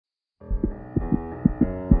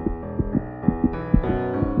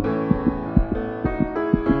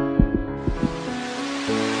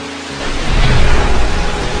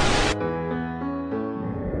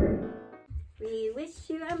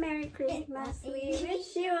Merry Christmas. We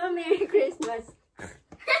wish you a Merry Christmas.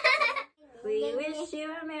 We wish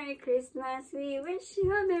you a Merry Christmas. We wish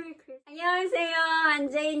you a Merry Christmas. 안녕하세요.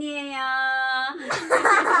 안재인이에요.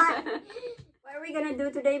 What are we gonna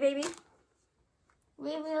do today, baby?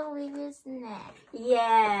 We will review snack.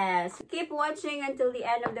 Yes. Keep watching until the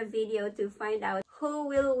end of the video to find out who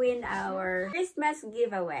will win our Christmas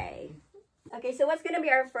giveaway. Okay, so what's gonna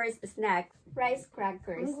be our first snack? Rice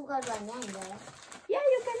crackers. Yeah,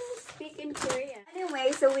 you can speak in Korean.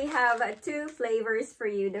 Anyway, so we have two flavors for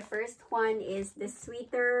you. The first one is the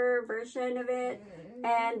sweeter version of it.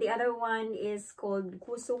 And the other one is called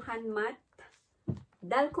gusuhan mat.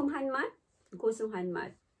 Dalkumhan mat? Gusuhan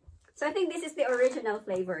mat. So I think this is the original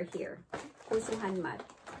flavor here. Gusuhan mat.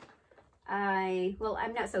 Well,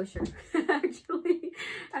 I'm not so sure. Actually,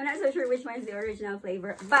 I'm not so sure which one is the original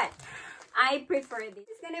flavor. But I prefer this.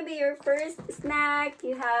 It's gonna be your first snack.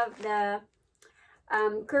 You have the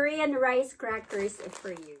Korean rice crackers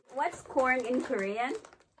for you. What's corn in Korean?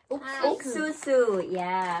 옥수수.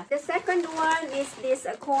 Yeah. The second one is this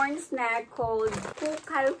corn snack called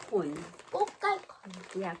kukalkon.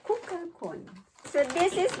 Yeah, kukalkon. So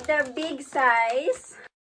this is the big size.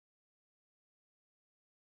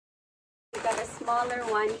 We got a smaller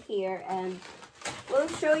one here, and we'll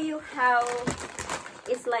show you how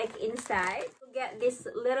it's like inside. You get these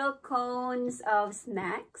little cones of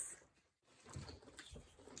snacks.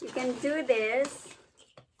 You can do this.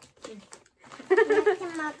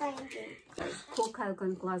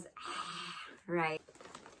 Kukalkon gloves. Right.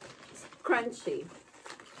 It's crunchy.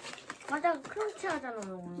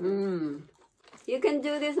 You can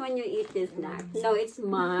do this when you eat this snack. No, it's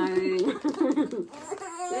mine.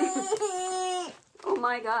 Oh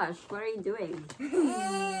my gosh, what are you doing?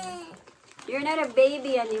 You're not a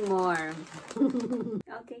baby anymore.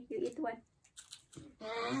 Okay, you eat one.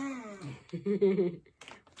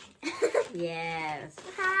 Yes.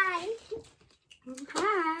 Hi.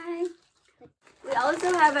 Hi. We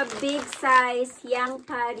also have a big size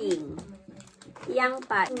yangpa ring.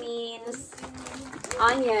 Yangpa means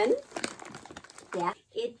onion. Yeah.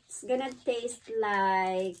 It's gonna taste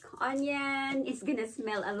like onion. It's gonna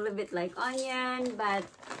smell a little bit like onion, but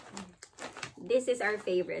this is our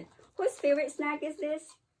favorite. Whose favorite snack is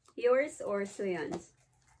this? Yours or Suyon's?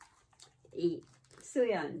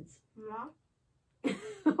 Suyon's. Mom?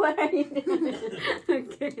 What are you doing?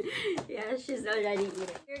 Okay. Yeah, she's already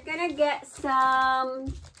eating. You're gonna get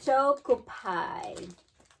some choco pie.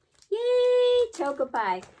 Yay! Choco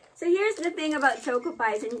pie. So here's the thing about choco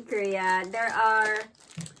pies in Korea. There are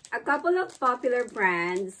a couple of popular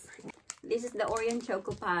brands. This is the Oreo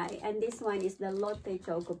choco pie, and this one is the Lotte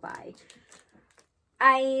choco pie.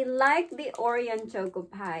 I like the Oreo choco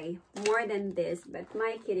pie more than this, but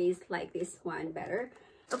my kitties like this one better.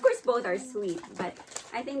 Of course, both are sweet, but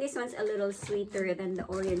I think this one's a little sweeter than the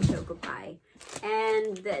Oreo choco pie.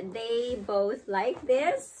 And they both like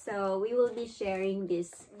this, so we will be sharing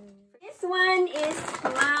this. This one is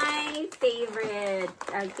my favorite.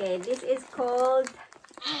 Okay, this is called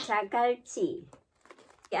jagalchi.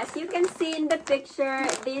 As you can see in the picture,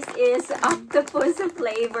 this is octopus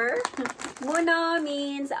flavor. Muno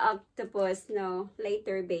means octopus, no,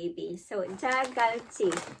 later baby. So, jagalchi.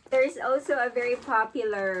 There's also a very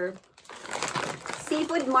popular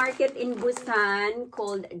seafood market in Busan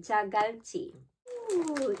called jagalchi.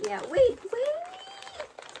 Ooh, yeah, wait.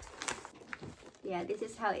 Yeah, this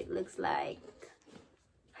is how it looks like.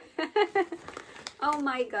 Oh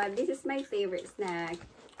my god, this is my favorite snack.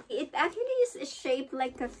 It actually is shaped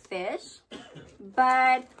like a fish,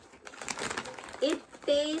 but it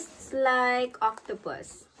tastes like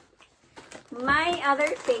octopus. My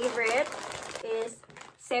other favorite is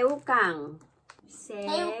seukang.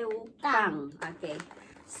 Seukang. Okay.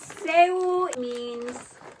 Seu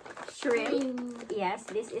means shrimp. Yes,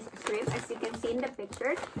 this is shrimp. As you can see in the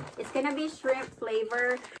picture, it's gonna be shrimp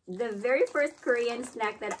flavor. The very first Korean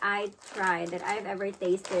snack that I tried, that I've ever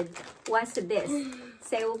tasted, was this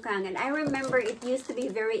seukang, and I remember it used to be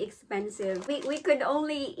very expensive. We could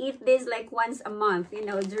only eat this like once a month, you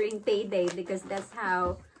know, during payday, because that's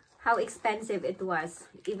how expensive it was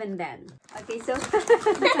even then. Okay, so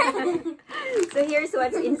so here's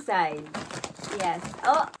what's inside. Yes.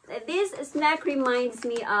 Oh, this snack reminds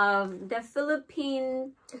me of the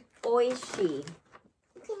Philippine oishi.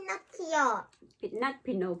 Pinocchio. Not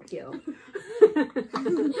Pinocchio.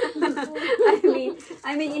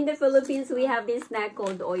 I mean, in the Philippines, we have this snack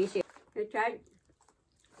called oishi. You tried?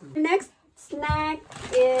 The next snack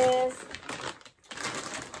is,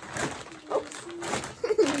 oops,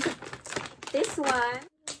 this one,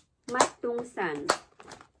 matungsan.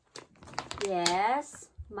 Yes,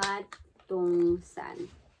 matungsan.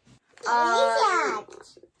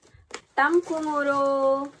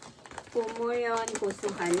 땅콩으로 부으면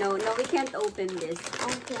고소한. No, we can't open this.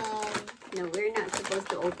 Okay. No, we're not supposed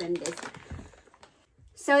to open this.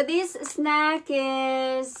 So this snack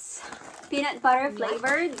is peanut butter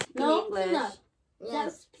flavored in No, English. peanut. Yes.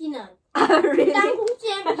 Just peanut. Really?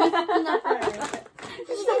 땅콩잼 is peanut butter.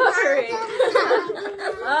 Sorry.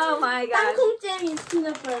 Oh my gosh. 땅콩잼 is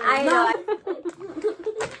peanut butter. I know.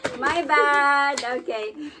 My bad.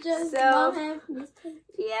 Okay. Just So, don't have mistake.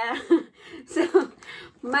 yeah. So,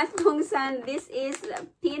 matungsan, this is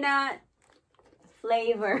peanut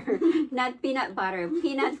flavor. Not peanut butter.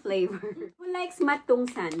 Peanut flavor. Who likes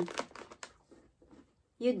matungsan?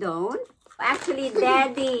 You don't? Actually,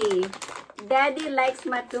 Daddy. Daddy likes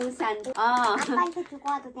matungsan. Oh. 아빠한테 주고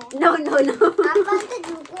와도 돼? No. 아빠한테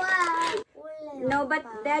주고 와. 원래 No, but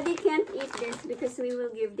아빠. Daddy can't eat this because we will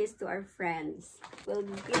give this to our friends. We'll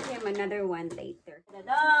give him another one later.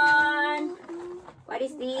 Ta-da! What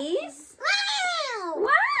is this? 와우!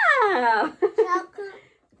 Wow!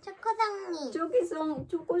 초코송이.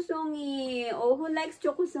 Chokosongi. Oh, who likes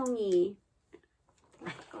chokosongi?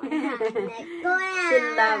 내 거야. She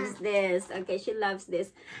loves this. Okay, she loves this.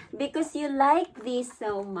 Because you like this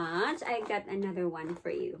so much, I got another one for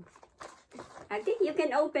you. Okay, you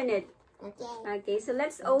can open it. Okay. Okay, so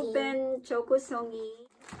let's open chokosongi.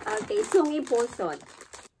 Okay, songi posot.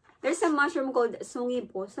 There's a mushroom called songi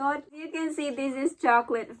posot. You can see this is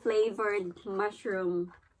chocolate flavored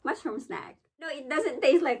mushroom snack. No, it doesn't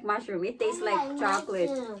taste like mushroom. It tastes like chocolate.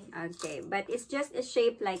 Okay, but it's just a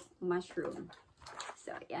shape like mushroom.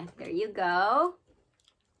 So yeah, there you go.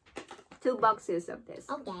 2 boxes of this.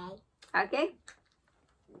 Okay. Okay.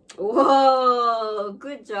 Whoa,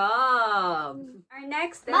 good job. Our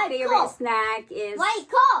next favorite snack is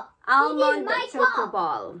Michael! almond Michael. choco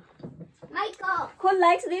ball. Michael! Who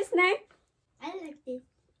likes this snack? I like this.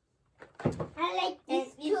 I like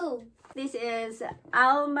this too. This is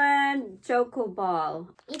almond choco ball.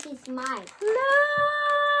 It is mine.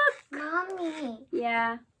 Look! Mommy.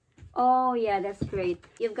 Yeah. Oh yeah, that's great.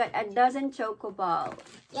 You've got a dozen choco balls.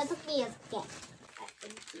 6개.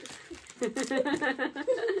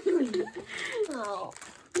 Oh.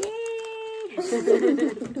 Yay!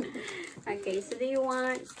 Okay, so do you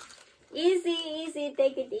want easy?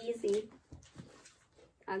 Take it easy.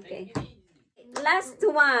 Okay. Last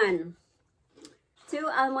one. 2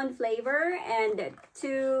 almond flavor and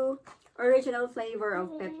 2 original flavor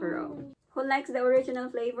of pepperoni. Who likes the original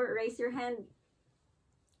flavor? Raise your hand.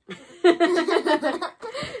 Who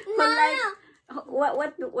likes,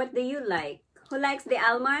 what do you like? Who likes the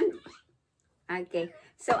almond? Okay.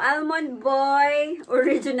 So almond boy,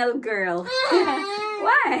 original girl.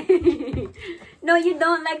 Why? No, you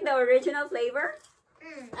don't like the original flavor?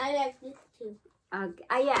 I like this too. Okay.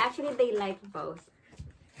 Yeah, actually they like both.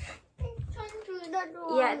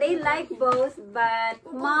 Yeah, they like both, but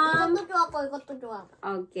mom... 이것도 좋아하고 이것도 좋아하고.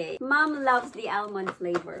 Okay. Mom loves the almond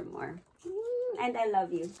flavor more. And I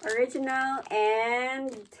love you. Original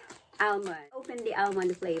and almond. Open the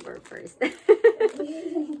almond flavor first.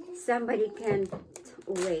 Somebody can't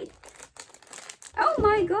wait. Oh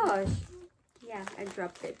my gosh. Yeah, I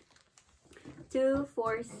dropped it. 2,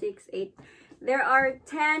 4, 6, 8. There are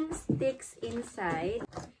 10 sticks inside.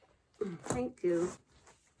 Thank you.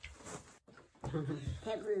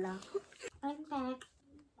 배불러. I'm back.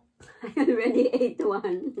 I already ate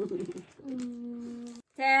one.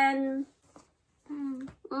 10.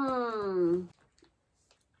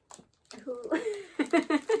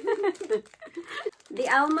 The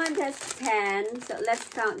almond has 10, so let's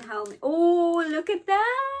count how many. Oh, look at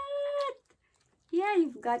that! Yeah,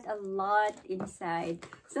 you've got a lot inside.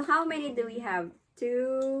 So how many do we have?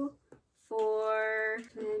 2, 4,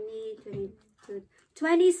 20, 22,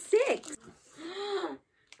 26.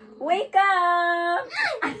 Wake up!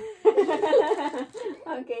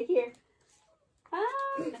 Okay, here.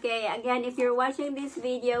 Okay, again, if you're watching this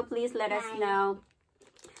video, please let us know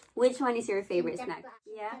which one is your favorite snack.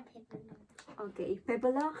 Yeah? Okay,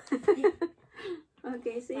 pepala.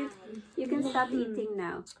 Okay, so you can stop eating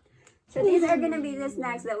now. So these are gonna be the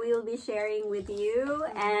snacks that we will be sharing with you,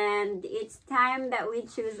 and it's time that we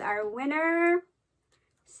choose our winner.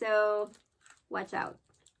 So watch out.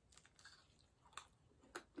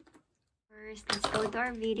 First, let's go to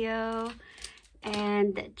our video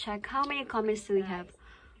and check how many comments do we have.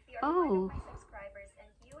 Oh,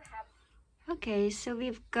 okay, so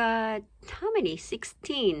we've got how many?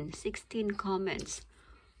 16 comments.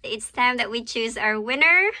 It's time that we choose our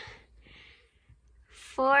winner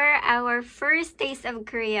for our first Taste of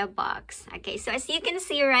Korea box. Okay, so as you can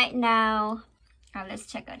see right now, let's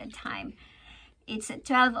check out the time. It's at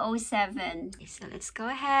 12:07. So let's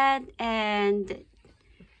go ahead and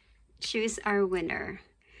choose our winner.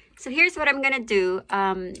 So here's what I'm gonna do.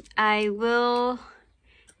 I will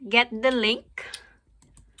get the link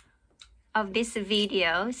of this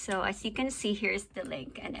video. So as you can see, here's the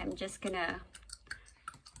link, and I'm just gonna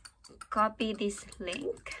copy this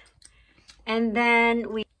link, and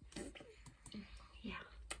then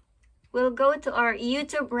we'll go to our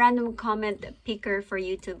YouTube random comment picker for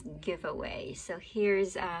YouTube giveaway. So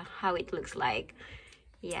here's how it looks like.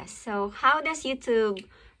 Yes, so how does YouTube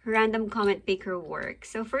random comment picker work?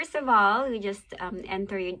 So first of all, we just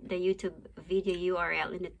enter the YouTube video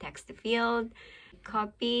URL in the text field,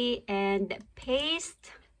 copy and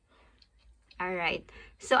paste. All right,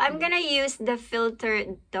 so I'm gonna use the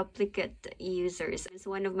filter duplicate users.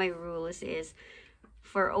 One of my rules is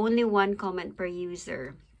for only one comment per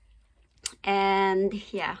user. And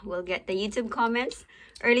yeah, we'll get the YouTube comments.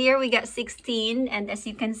 Earlier we got 16, and as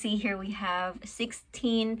you can see here, we have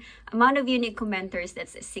 16 amount of unique commenters.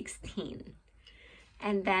 That's 16.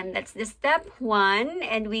 And then that's the step 1,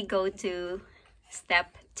 and we go to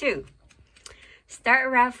step 2. Start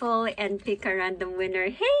raffle and pick a random winner.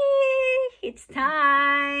 Hey, it's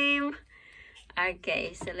time.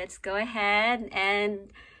 Okay, so let's go ahead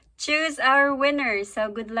and choose our winner. So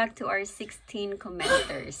good luck to our 16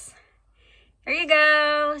 commenters. Here you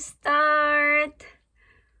go. Start.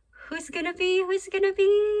 Who's gonna be? Who's gonna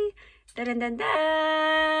be? Dun dun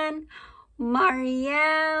dun.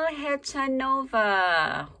 Marielle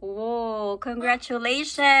Hechanova. Whoa,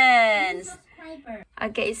 congratulations.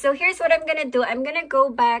 Okay, so here's what I'm gonna do. I'm gonna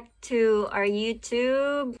go back to our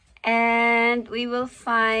YouTube, and we will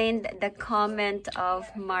find the comment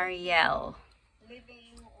of Marielle.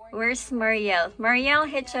 Where's Marielle?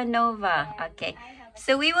 Marielle Hechanova. Okay.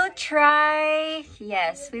 So we will try,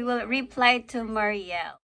 yes, we will reply to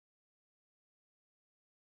Marielle.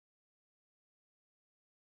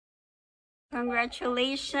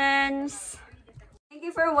 Congratulations. Thank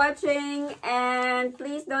you for watching, and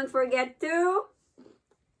please don't forget to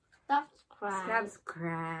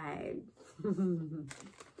subscribe.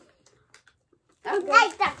 Okay.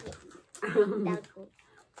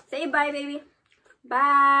 Say bye, baby.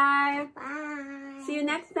 Bye. Bye. See you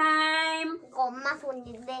next time. 이거 엄마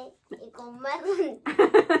손인데 이거 엄마 손.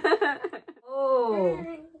 Oh.